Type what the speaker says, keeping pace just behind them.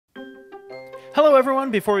Hello everyone,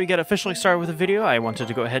 before we get officially started with the video, I wanted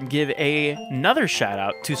to go ahead and give another shout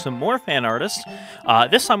out to some more fan artists.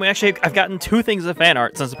 This time I've gotten two things of fan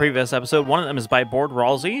art since the previous episode. One of them is by Board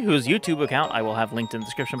Ralsey, whose YouTube account I will have linked in the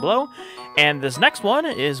description below. And this next one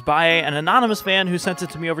is by an anonymous fan who sent it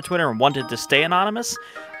to me over Twitter and wanted to stay anonymous.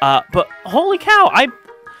 But holy cow,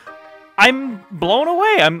 I'm blown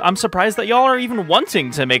away. I'm surprised that y'all are even wanting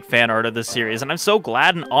to make fan art of this series, and I'm so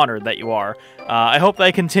glad and honored that you are. I hope that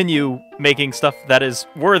I continue making stuff that is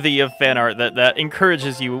worthy of fan art, that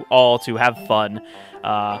encourages you all to have fun.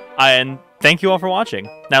 And thank you all for watching.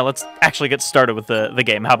 Now let's actually get started with the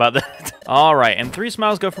game. How about that? Alright, and 3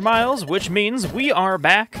 smiles go for miles, which means we are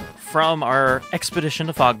back from our expedition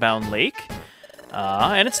to Fogbound Lake.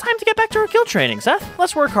 And it's time to get back to our guild training, Seth.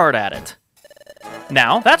 Let's work hard at it.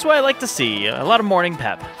 Now, that's what I like to see. A lot of morning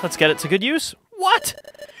pep. Let's get it to good use. What?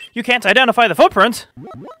 You can't identify the footprint?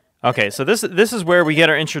 Okay, so this is where we get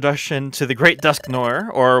our introduction to the Great Dusknoir,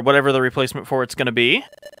 or whatever the replacement for it's going to be.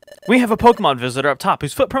 We have a Pokemon visitor up top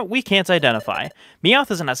whose footprint we can't identify.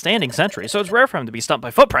 Meowth is an outstanding sentry, so it's rare for him to be stumped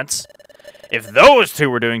by footprints. If those two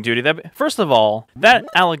were doing duty, first of all, that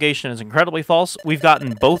allegation is incredibly false. We've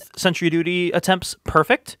gotten both sentry duty attempts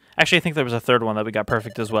perfect. Actually, I think there was a third one that we got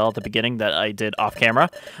perfect as well at the beginning that I did off camera.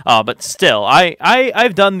 But still,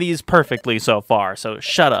 I've done these perfectly so far, so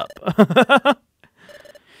shut up.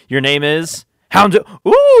 Your name is Houndoom.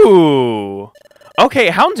 Ooh! Okay,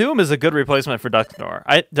 Houndoom is a good replacement for Dusknoir.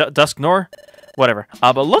 Dusknoir? Whatever.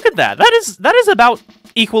 But look at that. That is about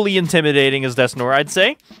equally intimidating as Dusknoir, I'd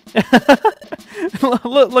say.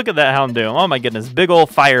 Look at that Houndoom. Oh my goodness, big old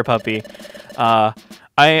fire puppy.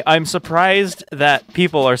 I'm surprised that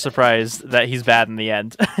people are surprised that he's bad in the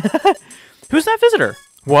end. Who's that visitor?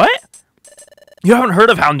 What? You haven't heard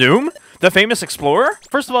of Houndoom, the famous explorer?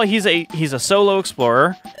 First of all, he's a solo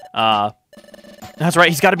explorer. That's right,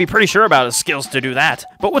 he's got to be pretty sure about his skills to do that.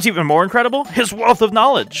 But what's even more incredible? His wealth of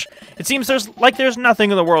knowledge. It seems there's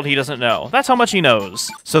nothing in the world he doesn't know. That's how much he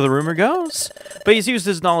knows. So the rumor goes. But he's used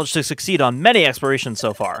his knowledge to succeed on many explorations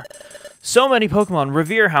so far. So many Pokemon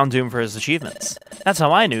revere Houndoom for his achievements. That's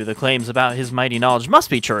how I knew the claims about his mighty knowledge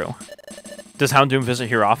must be true. Does Houndoom visit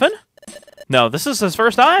here often? No, this is his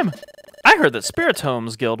first time. I heard that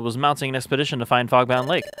Spiritome's guild was mounting an expedition to find Fogbound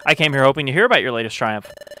Lake. I came here hoping to hear about your latest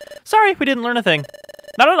triumph. Sorry, we didn't learn a thing.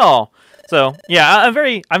 Not at all. So, yeah, I'm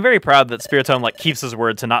very proud that Spiritome keeps his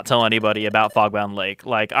word to not tell anybody about Fogbound Lake.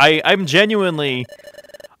 I'm genuinely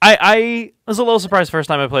I was a little surprised the first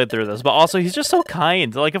time I played through this, but also he's just so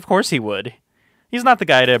kind. Of course he would. He's not the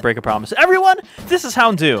guy to break a promise. Everyone, this is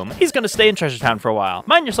Houndoom. He's going to stay in Treasure Town for a while.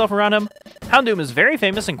 Mind yourself around him. Houndoom is very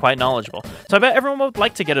famous and quite knowledgeable, so I bet everyone would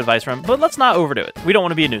like to get advice from him, but let's not overdo it. We don't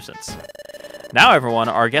want to be a nuisance. Now, everyone,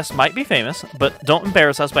 our guest might be famous, but don't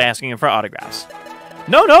embarrass us by asking him for autographs.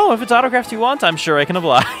 No, if it's autographs you want, I'm sure I can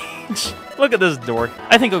oblige. Look at this dork.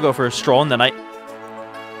 I think I'll go for a stroll, and then I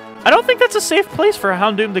don't think that's a safe place for a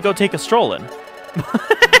Houndoom to go take a stroll in.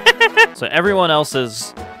 So everyone else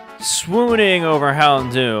is swooning over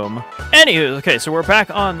Houndoom. Anywho, okay, so we're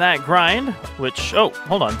back on that grind, which... Oh,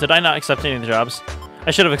 hold on. Did I not accept any of the jobs?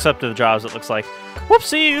 I should have accepted the jobs, it looks like.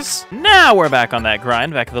 Whoopsies! Now we're back on that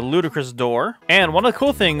grind, back at the ludicrous door. And one of the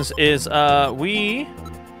cool things is, I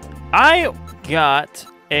got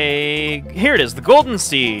a... Here it is, the Golden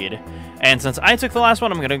Seed. And since I took the last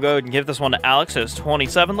one, I'm going to go and give this one to Alex, who's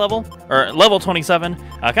 27 level, or level 27.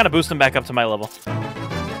 Kind of boost him back up to my level.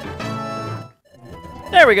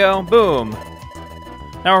 There we go, boom.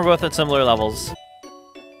 Now we're both at similar levels.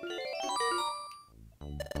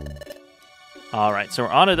 Alright, so we're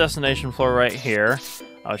on a destination floor right here,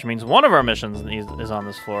 which means one of our missions is on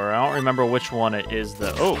this floor. I don't remember which one it is,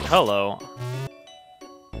 though. Oh, hello.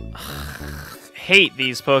 Hate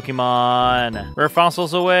these Pokemon. Rare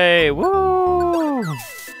fossils away. Woo!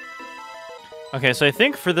 Okay, so I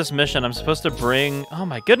think for this mission, I'm supposed to bring... Oh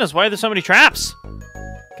my goodness, why are there so many traps?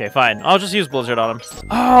 Okay, fine. I'll just use Blizzard on him.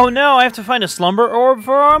 Oh no, I have to find a Slumber Orb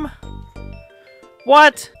for him?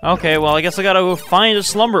 What? Okay, well, I guess I gotta go find a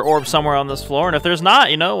Slumber Orb somewhere on this floor, and if there's not,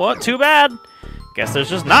 you know what? Too bad. Guess there's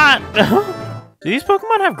just not. Do these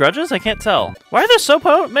Pokemon have grudges? I can't tell. Why are there so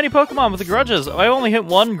many Pokemon with grudges? I only hit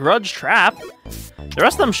one grudge trap. The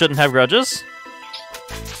rest of them shouldn't have grudges.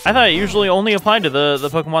 I thought it usually only applied to the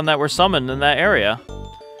Pokemon that were summoned in that area.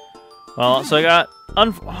 Well, so I got...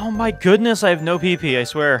 Oh my goodness, I have no PP, I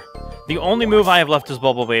swear. The only move I have left is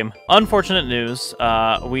Bubble Beam. Unfortunate news.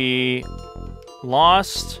 We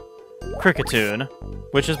lost Cricketune,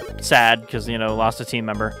 which is sad because, you know, lost a team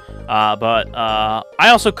member. But I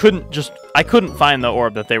also couldn't find the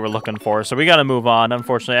orb that they were looking for, so we gotta move on.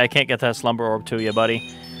 Unfortunately, I can't get that Slumber Orb to you, buddy.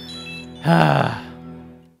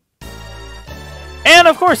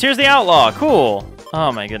 of course, here's the outlaw. Cool.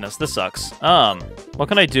 Oh my goodness, this sucks. What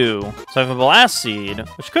can I do? So I have a blast seed,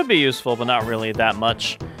 which could be useful, but not really that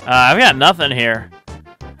much. I've got nothing here.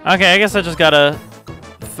 Okay, I guess I just gotta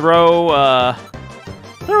throw a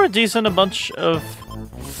decent bunch of,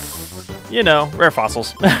 you know, rare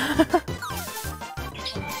fossils.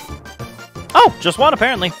 Oh, just one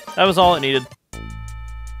apparently. That was all it needed.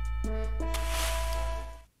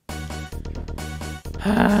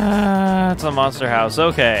 It's a monster house.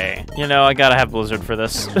 Okay. You know, I gotta have Blizzard for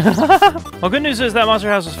this. Well, good news is that monster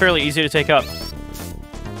house was fairly easy to take up.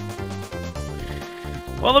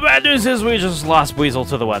 Well, the bad news is we just lost Weasel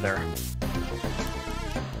to the weather.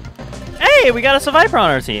 Hey, we got a Seviper on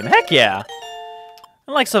our team. Heck yeah.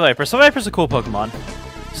 I like Seviper. Seviper's a cool Pokemon.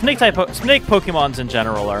 Snake Pokemons in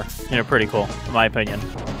general are, you know, pretty cool, in my opinion.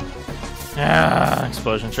 Ah,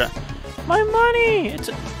 explosion shot. My money!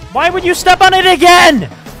 Why would you step on it again?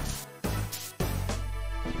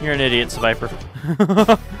 You're an idiot, Seviper.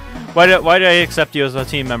 Why did I accept you as a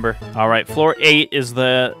team member? All right, floor 8 is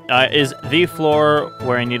the floor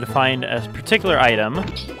where I need to find a particular item.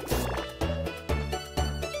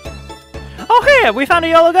 Oh, hey, we found a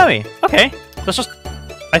yellow gummy. Okay, let's just.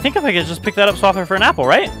 I think if I could just pick that up, swap it for an apple,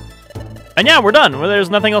 right? And yeah, we're done. Well, there's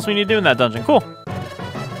nothing else we need to do in that dungeon. Cool.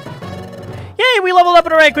 Yay, we leveled up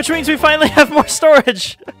in a rank, which means we finally have more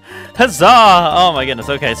storage. Huzzah! Oh my goodness.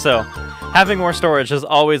 Okay, so having more storage is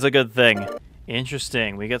always a good thing.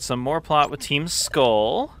 Interesting. We get some more plot with Team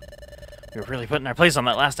Skull. We were really putting our place on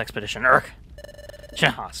that last expedition. Urgh.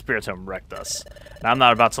 Spiritomb wrecked us. And I'm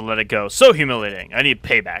not about to let it go. So humiliating. I need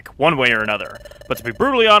payback, one way or another. But to be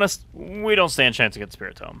brutally honest, we don't stand a chance against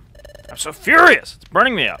Spiritomb. I'm so furious. It's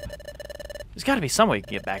burning me up. There's got to be some way you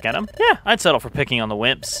can get back at him. Yeah, I'd settle for picking on the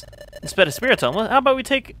wimps. Instead of Spiritomb, how about we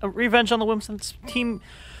take a revenge on the wimps and team...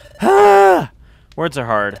 Words are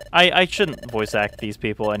hard. I shouldn't voice act these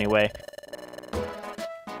people anyway.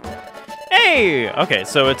 Hey! Okay,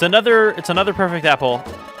 so it's another Perfect Apple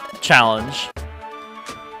challenge.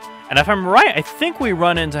 And if I'm right, I think we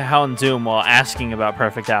run into Houndoom while asking about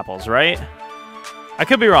Perfect Apples, right? I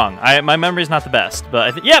could be wrong. My memory's not the best,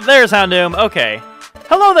 but yep, there's Houndoom. Okay.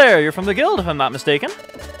 Hello there. You're from the guild, if I'm not mistaken.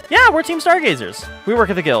 Yeah, we're Team Stargazers. We work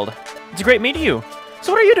at the guild. It's great meeting you.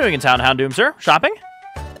 So what are you doing in town, Houndoom, sir? Shopping?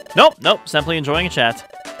 Nope. Simply enjoying a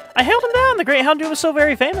chat. I hailed him down. The great Houndoom is so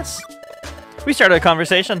very famous. We started a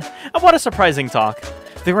conversation. And what a surprising talk.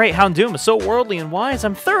 The great Houndoom is so worldly and wise.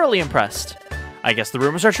 I'm thoroughly impressed. I guess the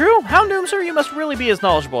rumors are true. Houndoom, sir, you must really be as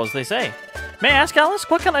knowledgeable as they say. May I ask, Alice?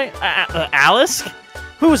 What can I... Alice?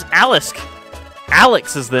 Who's Alice?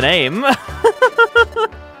 Alex is the name.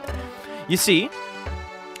 You see...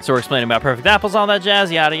 So we're explaining about Perfect Apples, all that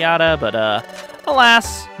jazz, yada yada, but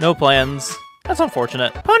alas, no plans. That's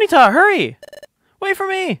unfortunate. Ponyta, hurry! Wait for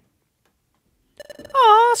me!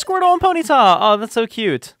 Aw, Squirtle and Ponyta! Oh, that's so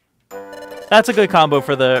cute. That's a good combo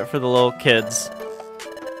for the little kids.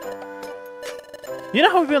 You know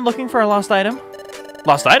how we've been looking for a lost item?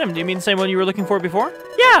 Lost item? Do you mean the same one you were looking for before?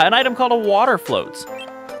 Yeah, an item called a water float.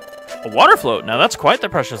 A water float? Now that's quite the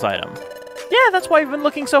precious item. Yeah, that's why we've been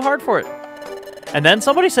looking so hard for it. And then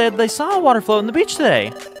somebody said they saw a water float on the beach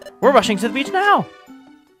today. We're rushing to the beach now.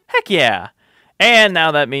 Heck yeah. And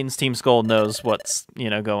now that means Team Skull knows what's, you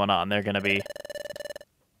know, going on. They're going to be...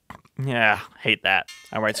 Yeah, hate that.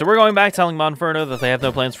 All right, so we're going back telling Monferno that they have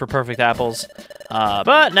no plans for Perfect Apples.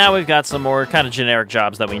 But now we've got some more kind of generic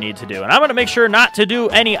jobs that we need to do. And I'm going to make sure not to do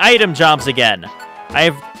any item jobs again.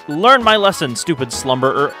 I've learned my lesson, stupid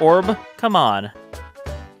slumber orb. Come on.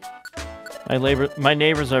 My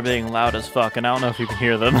neighbors are being loud as fuck, and I don't know if you can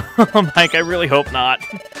hear them. Mike, I really hope not.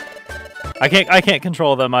 I can't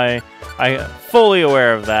control them. I'm fully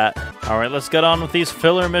aware of that. All right, let's get on with these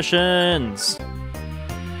filler missions.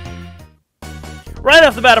 Right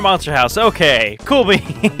off the bat, a monster house. Okay, cool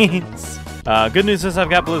beans. Good news is I've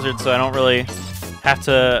got Blizzard, so I don't really have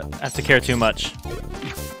to care too much.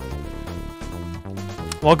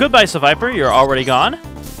 Well, goodbye, Seviper. You're already gone.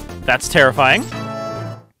 That's terrifying.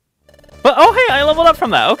 But, oh, hey, I leveled up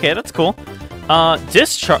from that. Okay, that's cool.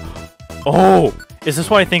 Discharge. Oh, is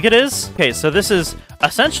this what I think it is? Okay, so this is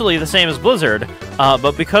essentially the same as Blizzard,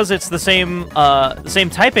 but because it's the same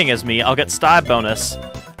typing as me, I'll get stab bonus,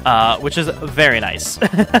 which is very nice.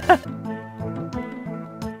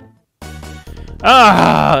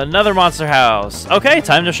 Another monster house. Okay,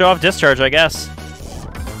 time to show off Discharge, I guess.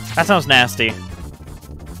 That sounds nasty.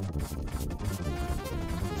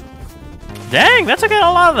 Dang, that took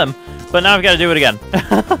out a lot of them. But now I've got to do it again.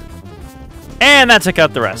 And that took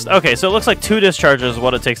out the rest. Okay, so it looks like 2 discharges is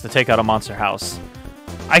what it takes to take out a monster house.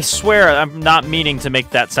 I swear I'm not meaning to make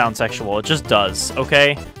that sound sexual. It just does,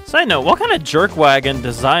 okay? Side note, what kind of jerkwagon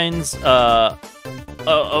designs a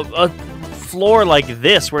floor like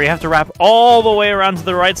this where you have to wrap all the way around to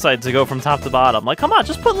the right side to go from top to bottom? Like, come on,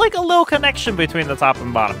 just put like a little connection between the top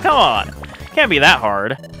and bottom. Come on. Can't be that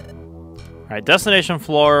hard. All right, destination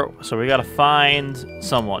floor. So we got to find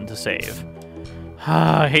someone to save.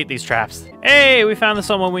 I hate these traps. Hey, we found the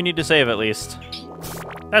someone we need to save at least.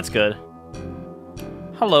 That's good.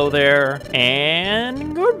 Hello there.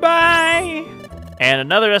 And goodbye. And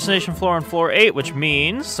another destination floor on floor 8, which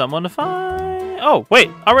means someone to find. Oh,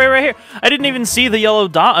 wait. All right here. I didn't even see the yellow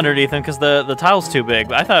dot underneath him because the tile's too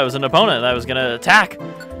big. I thought it was an opponent that was going to attack.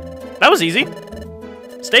 That was easy.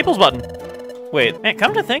 Staples button. Wait, man,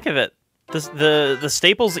 come to think of it, the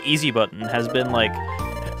Staples easy button has been like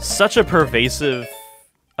such a pervasive,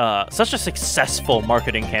 such a successful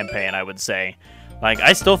marketing campaign, I would say. Like,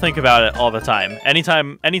 I still think about it all the time.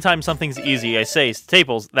 Anytime something's easy, I say,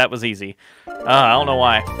 Staples, that was easy. I don't know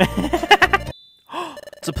why.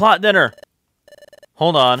 It's a plot dinner.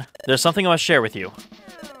 Hold on, there's something I must share with you.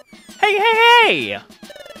 Hey!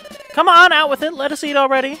 Come on, out with it, let us eat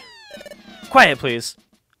already. Quiet, please.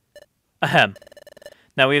 Ahem.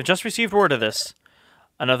 Now, we have just received word of this.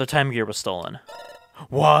 Another time gear was stolen.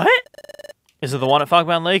 What? Is it the one at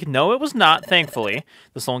Fogbound Lake? No, it was not, thankfully.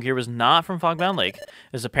 The stolen gear was not from Fogbound Lake. It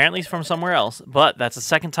was apparently from somewhere else, but that's the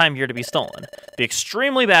second time gear to be stolen. It'd be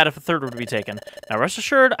extremely bad if a third were to be taken. Now, rest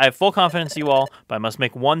assured, I have full confidence in you all, but I must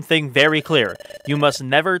make one thing very clear. You must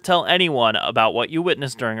never tell anyone about what you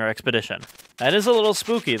witnessed during our expedition. That is a little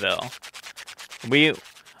spooky, though.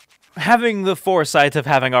 Having the foresight of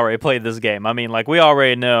having already played this game, I mean, like, we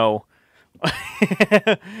already know.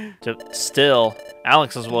 Still,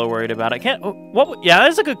 Alex is a little worried about it. Yeah,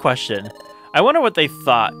 that's a good question. I wonder what they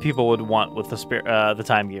thought people would want with the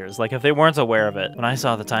time gears. Like, if they weren't aware of it. When I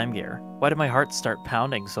saw the time gear, why did my heart start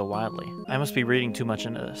pounding so wildly? I must be reading too much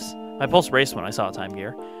into this. My pulse raced when I saw a time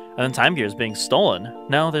gear. And then time gear is being stolen.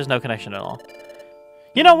 No, there's no connection at all.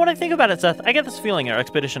 You know, when I think about it, Seth, I get this feeling our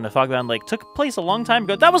expedition to Fogbound Lake took place a long time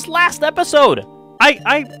ago. That was last episode!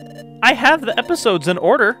 I have the episodes in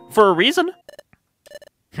order for a reason.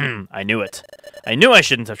 I knew it. I knew I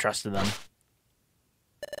shouldn't have trusted them.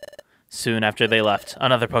 Soon after they left,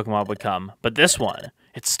 another Pokemon would come. But this one,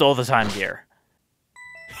 it stole the time gear.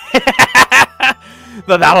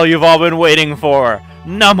 The battle you've all been waiting for!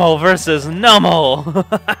 Numel versus Numel!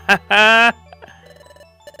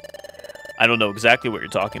 I don't know exactly what you're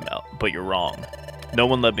talking about, but you're wrong. No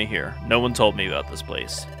one led me here. No one told me about this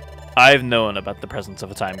place. I've known about the presence of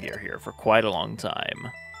a time gear here for quite a long time.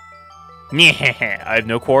 I have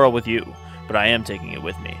no quarrel with you, but I am taking it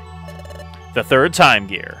with me. The third time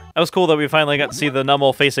gear. That was cool that we finally got to see the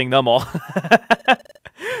Numel facing Numel.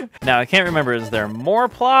 Now, I can't remember, is there more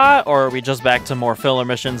plot, or are we just back to more filler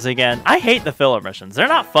missions again? I hate the filler missions. They're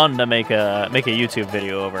not fun to make a YouTube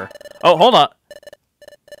video over. Oh, hold on.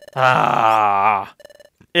 Ah,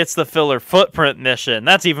 it's the filler footprint mission.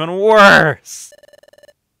 That's even worse.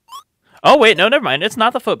 Oh, wait, no, never mind. It's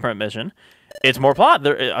not the footprint mission. It's more plot.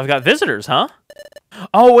 I've got visitors, huh?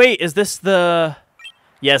 Oh, wait, is this the...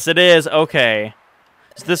 Yes, it is. Okay.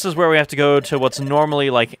 So this is where we have to go to what's normally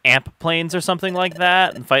like Amp Plains or something like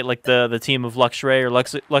that and fight like the team of Luxray or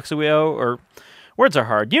Luxuio, or... Words are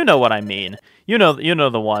hard. You know what I mean. You know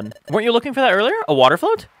the one. Weren't you looking for that earlier? A water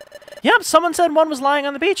float? Yep, someone said one was lying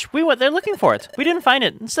on the beach. We went there looking for it. We didn't find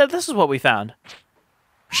it. Instead, this is what we found.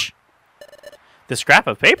 Shh. This scrap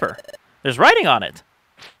of paper. There's writing on it.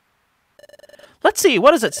 Let's see,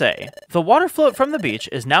 what does it say? The water float from the beach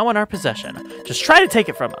is now in our possession. Just try to take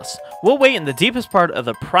it from us. We'll wait in the deepest part of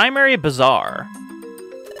the primary bazaar.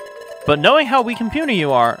 But knowing how weak and puny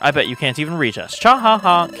you are, I bet you can't even reach us.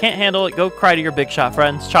 Cha-ha-ha. Can't handle it. Go cry to your big shot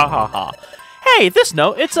friends. Cha-ha-ha. Hey, this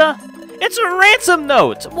note, it's a ransom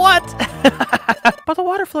note! What? But the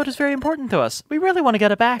water float is very important to us. We really want to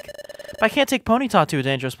get it back. But I can't take Ponyta to a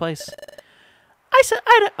dangerous place.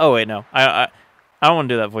 Oh, wait, no. I don't want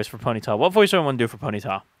to do that voice for Ponyta. What voice do I want to do for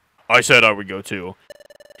Ponyta? I said I would go too.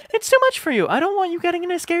 It's too much for you. I don't want you getting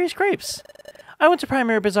into scary scrapes. I went to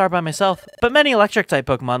Primary Bazaar by myself, but many electric-type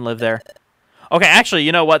Pokemon live there. Okay, actually,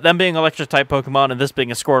 you know what? Them being electric-type Pokemon and this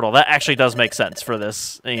being a Squirtle, that actually does make sense for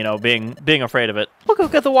this, you know, being afraid of it. We'll go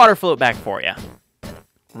get the water float back for you.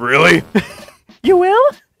 Really? You will?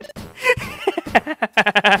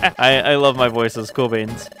 I love my voices. Cool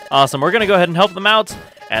beans. Awesome. We're going to go ahead and help them out,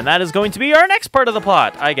 and that is going to be our next part of the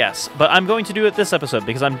plot, I guess. But I'm going to do it this episode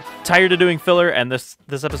because I'm tired of doing filler, and this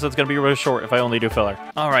episode's going to be really short if I only do filler.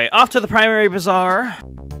 All right, off to the Primary Bazaar.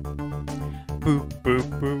 Boop, boop,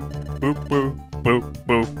 boop, boop, boop, boop,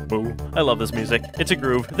 boop, boop. I love this music. It's a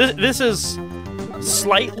groove. This is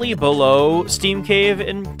slightly below Steam Cave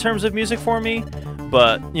in terms of music for me,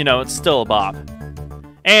 but, you know, it's still a bop.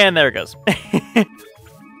 And there it goes.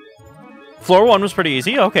 Floor 1 was pretty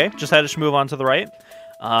easy. Okay, just had to move on to the right.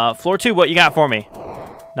 Floor 2, what you got for me?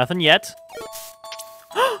 Nothing yet.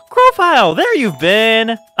 Profile, there you've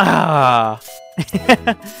been. Ah.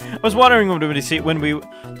 I was wondering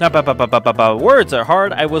words are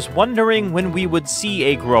hard. I was wondering when we would see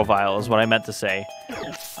a Grovile is what I meant to say.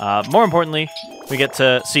 More importantly, we get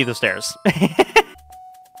to see the stairs.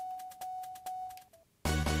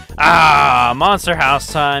 Ah, Monster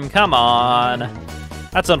House time. Come on.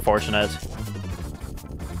 That's unfortunate.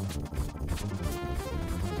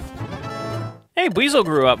 Hey, Weasel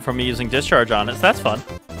grew up from me using Discharge on it, so that's fun.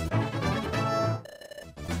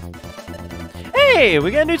 Hey,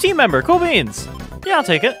 we got a new team member. Cool beans. Yeah, I'll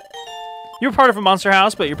take it. You were part of a Monster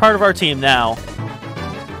House, but you're part of our team now.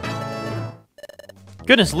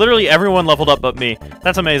 Goodness, literally everyone leveled up but me.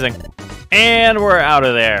 That's amazing. And we're out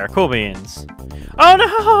of there. Cool beans. Oh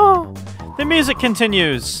no! The music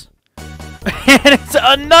continues. And it's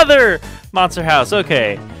another Monster House.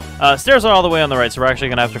 Okay. Stairs are all the way on the right, so we're actually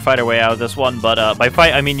going to have to fight our way out of this one. But by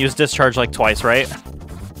fight, I mean use Discharge like twice, right?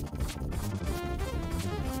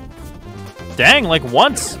 Dang, like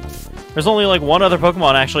once. There's only like one other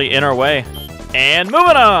Pokemon actually in our way. And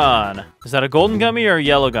moving on! Is that a golden gummy or a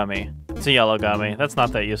yellow gummy? It's a yellow gummy. That's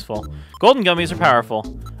not that useful. Golden gummies are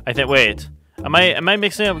powerful. I think, wait. Am I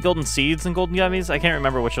mixing up golden seeds and golden gummies? I can't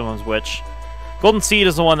remember which one's which. Golden seed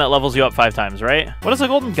is the one that levels you up 5 times, right? What does a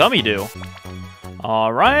golden gummy do?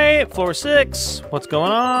 All right, floor 6. What's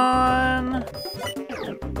going on?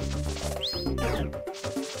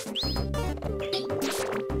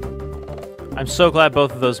 I'm so glad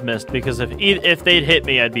both of those missed, because if they'd hit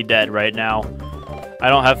me, I'd be dead right now. I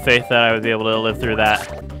don't have faith that I would be able to live through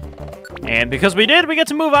that. And because we did, we get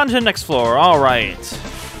to move on to the next floor. All right.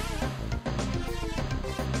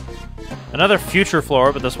 Another future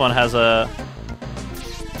floor, but this one has a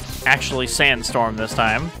actually sandstorm this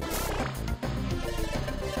time.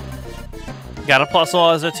 Got a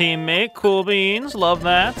Plusle as a teammate. Cool beans. Love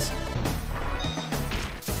that.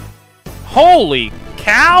 Holy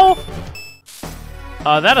cow!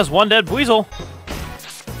 That is one dead Weasel.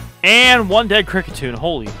 And one dead Cricketune.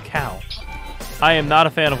 Holy cow. I am not a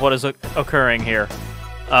fan of what is occurring here.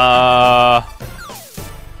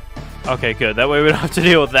 Okay, good. That way we don't have to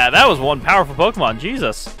deal with that. That was one powerful Pokemon.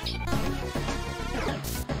 Jesus.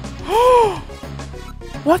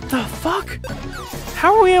 What the fuck?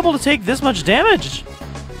 How are we able to take this much damage?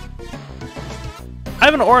 I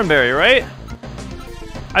have an Oranberry, right?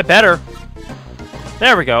 I better.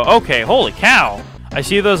 There we go. Okay, holy cow. I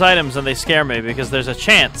see those items and they scare me because there's a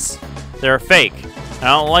chance they're fake. I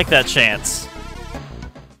don't like that chance.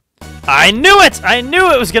 I knew it! I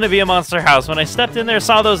knew it was going to be a Monster House. When I stepped in there,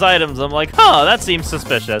 saw those items, I'm like, huh, that seems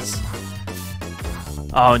suspicious.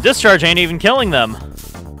 Oh, and Discharge ain't even killing them.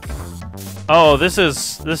 Oh, this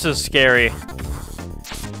is scary.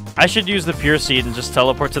 I should use the Pure Seed and just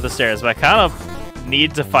teleport to the stairs, but I kind of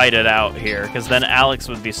need to fight it out here, because then Alex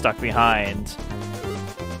would be stuck behind.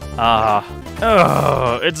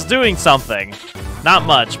 Oh, it's doing something. Not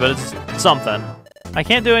much, but it's something. I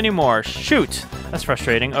can't do any more. Shoot! That's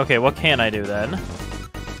frustrating. Okay, what can I do then?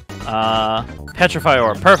 Petrify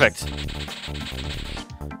Orb. Perfect.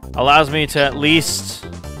 Allows me to at least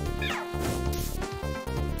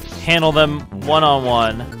handle them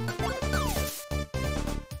one-on-one.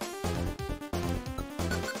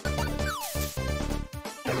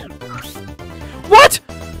 What?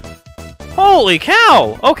 Holy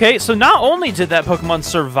cow! Okay, so not only did that Pokemon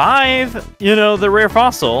survive, you know, the rare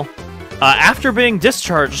fossil, after being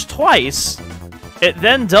discharged twice, it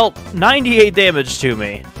then dealt 98 damage to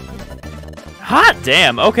me. Hot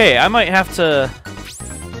damn. Okay, I might have to...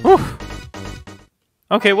 Whew.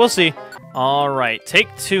 Okay, we'll see. All right,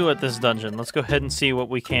 take 2 at this dungeon. Let's go ahead and see what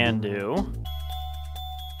we can do.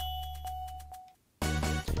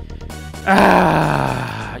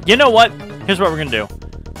 You know what? Here's what we're going to do.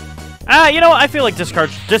 You know what? I feel like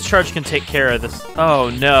Discharge can take care of this.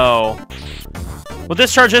 Oh, no. Well,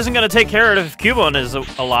 Discharge isn't going to take care of it if Cubone is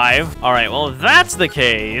alive. All right, well, if that's the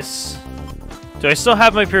case... Do I still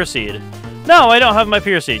have my Pure Seed? No, I don't have my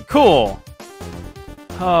Pure Seed. Cool.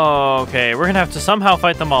 Okay, we're going to have to somehow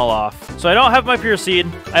fight them all off. So I don't have my Pure Seed.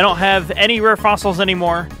 I don't have any rare fossils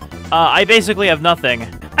anymore. I basically have nothing.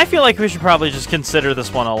 I feel like we should probably just consider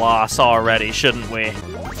this one a loss already, shouldn't we?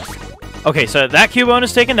 Okay, so that Cubone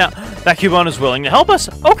is taken down. That Cubone is willing to help us.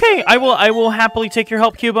 Okay, I will happily take your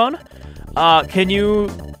help, Cubone. Can you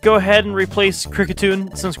go ahead and replace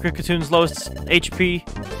Cricketune, since Cricketune lowest HP?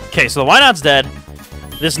 Okay, so the Wynot's dead.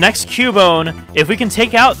 this next Cubone, if we can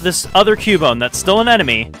take out this other Cubone that's still an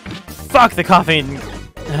enemy, fuck, the coughing,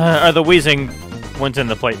 or the wheezing went in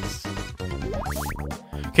the place.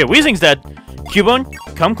 Okay, wheezing's dead. Cubone,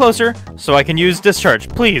 come closer so I can use discharge.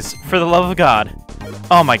 Please, for the love of God.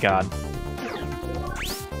 Oh my God.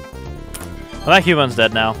 Well, that Cubone's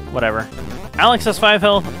dead now. Whatever. Alex has 5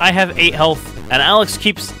 health, I have 8 health, and Alex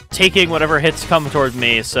keeps taking whatever hits come towards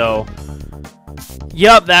me, so...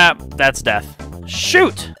 Yup, that's death.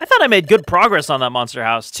 Shoot! I thought I made good progress on that monster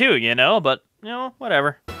house too, you know, but, you know,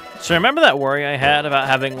 whatever. So remember that worry I had about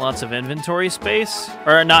having lots of inventory space?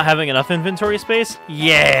 Or not having enough inventory space?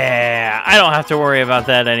 Yeah, I don't have to worry about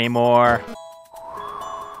that anymore.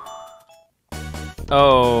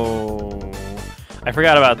 Oh, I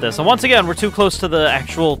forgot about this. And once again, we're too close to the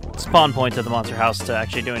actual spawn point of the monster house to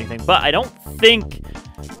actually do anything. But I don't think...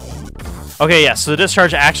 Okay, yes, so the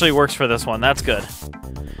discharge actually works for this one. That's good.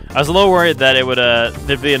 I was a little worried that it would,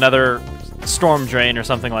 there'd be another storm drain or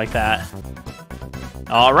something like that.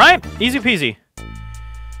 All right, easy peasy.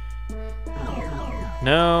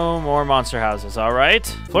 No more monster houses, all right.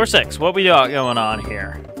 Floor 6, what we got going on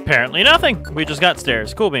here? Apparently nothing. We just got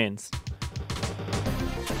stairs. Cool beans.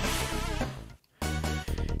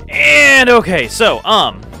 And okay, so,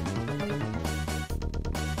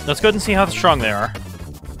 let's go ahead and see how strong they are.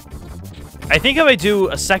 I think if I do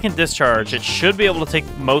a second discharge, it should be able to take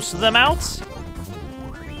most of them out.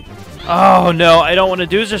 Oh no, I don't want to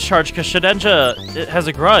do discharge because Shedinja has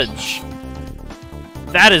a grudge.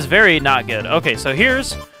 That is very not good. Okay, so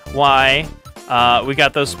here's why we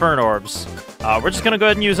got those Spurn Orbs. We're just going to go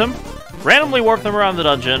ahead and use them, randomly warp them around the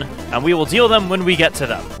dungeon, and we will deal them when we get to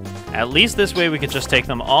them. At least this way we could just take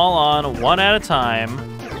them all on one at a time.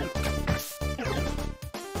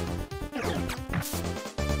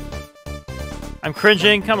 I'm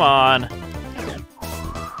cringing, come on.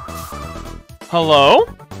 Hello?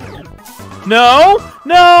 No!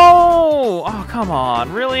 No! Oh, come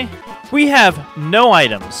on, really? We have no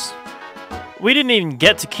items. We didn't even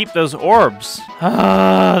get to keep those orbs.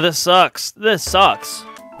 Ah, this sucks. This sucks.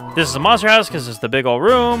 This is a monster house because it's the big old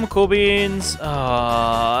room. Cool beans.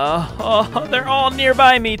 Oh, they're all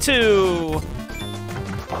nearby me, too.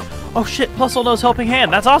 Oh, shit. Plus knows helping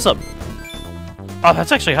hand. That's awesome. Oh,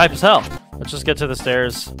 that's actually hype as hell. Let's just get to the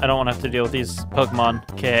stairs. I don't want to have to deal with these Pokemon.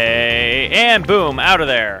 Okay, and boom, out of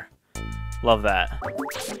there. Love that.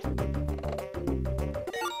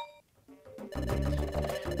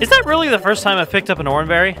 Is that really the first time I've picked up an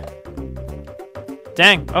Oranberry?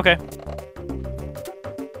 Dang, okay.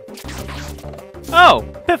 Oh,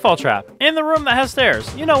 pitfall trap. In the room that has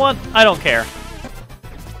stairs. You know what? I don't care.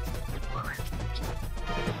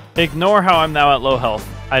 Ignore how I'm now at low health.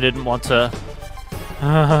 I didn't want to...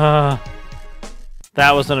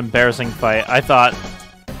 That was an embarrassing fight. I thought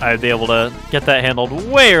I'd be able to get that handled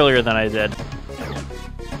way earlier than I did.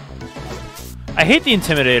 I hate the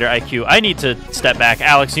Intimidator IQ. I need to step back.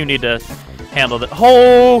 Alex, you need to handle that.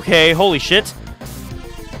 Okay, holy shit.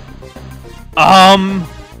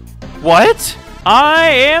 What? I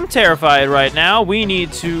am terrified right now. We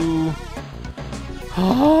need to...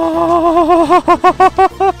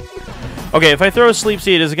 Okay, if I throw a Sleep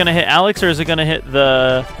Seed, is it going to hit Alex or is it going to hit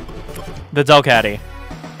the Delcatty?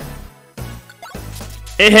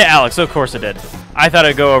 It hit Alex, of course it did. I thought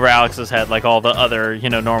it'd go over Alex's head like all the other, you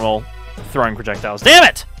know, normal throwing projectiles. Damn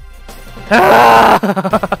it!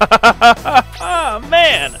 Ah,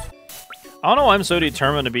 man! I don't know why I'm so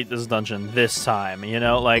determined to beat this dungeon this time, you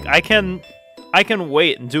know? Like, I can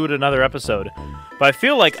wait and do it another episode. But I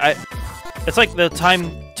feel like it's like the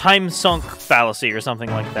time sunk fallacy or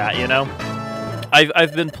something like that, you know?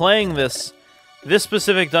 I've been playing this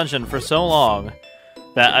specific dungeon for so long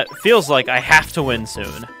that it feels like I have to win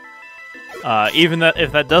soon. Even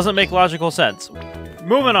if that doesn't make logical sense.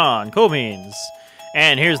 Moving on, cool beans.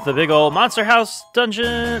 And here's the big old monster house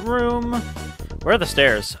dungeon room. Where are the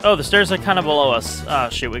stairs? Oh, the stairs are kind of below us. Oh,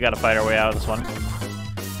 shoot, we gotta fight our way out of this one.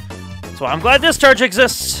 So I'm glad discharge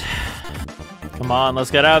exists. Come on,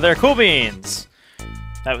 let's get out of there. Cool beans.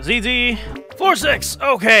 That was easy. Floor 6,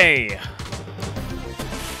 okay.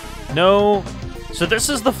 No. So this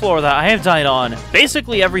is the floor that I have died on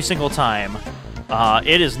basically every single time.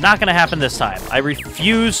 It is not going to happen this time. I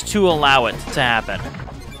refuse to allow it to happen.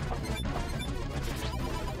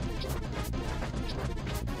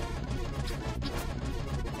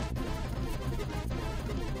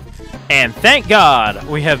 And thank God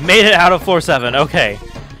we have made it out of floor 7. Okay.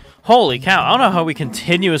 Holy cow. I don't know how we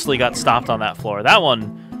continuously got stopped on that floor. That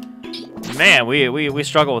one, man, we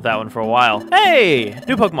struggled with that one for a while. Hey!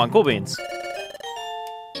 New Pokemon, cool beans.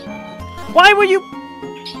 Why would you...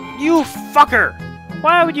 You fucker!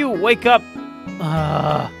 Why would you wake up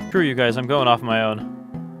Screw you guys, I'm going off my own.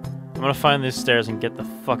 I'm gonna find these stairs and get the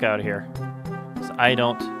fuck out of here. 'Cause I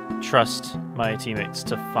don't trust my teammates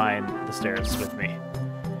to find the stairs with me.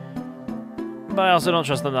 But I also don't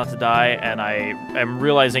trust them not to die, and I am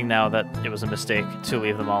realizing now that it was a mistake to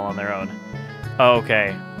leave them all on their own.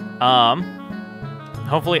 Okay.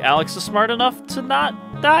 Hopefully Alex is smart enough to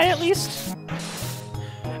not die at least.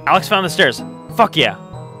 Alex found the stairs. Fuck yeah.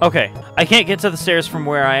 Okay. I can't get to the stairs from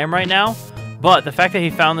where I am right now, but the fact that he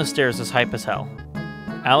found the stairs is hype as hell.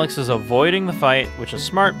 Alex is avoiding the fight, which is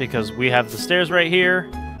smart because we have the stairs right here.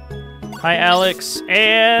 Hi, Alex.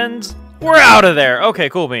 And we're out of there. Okay,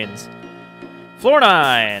 cool beans. Floor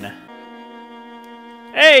 9.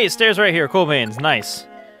 Hey, stairs right here. Cool beans. Nice.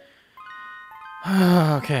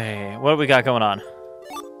 Okay, what do we got going on?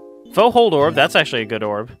 Faux hold orb. That's actually a good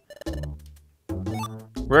orb.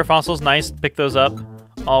 Rare fossils. Nice. Pick those up.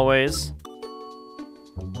 Always.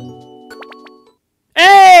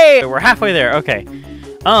 Hey! We're halfway there. Okay.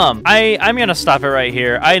 I'm gonna stop it right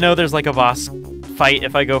here. I know there's like a boss fight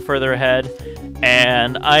if I go further ahead.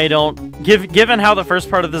 And I don't, given how the first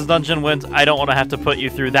part of this dungeon went, I don't want to have to put you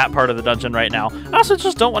through that part of the dungeon right now. I also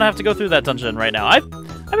just don't want to have to go through that dungeon right now. I've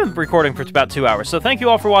been recording for about 2 hours, so thank you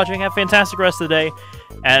all for watching. Have a fantastic rest of the day,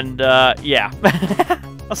 and yeah,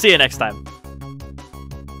 I'll see you next time.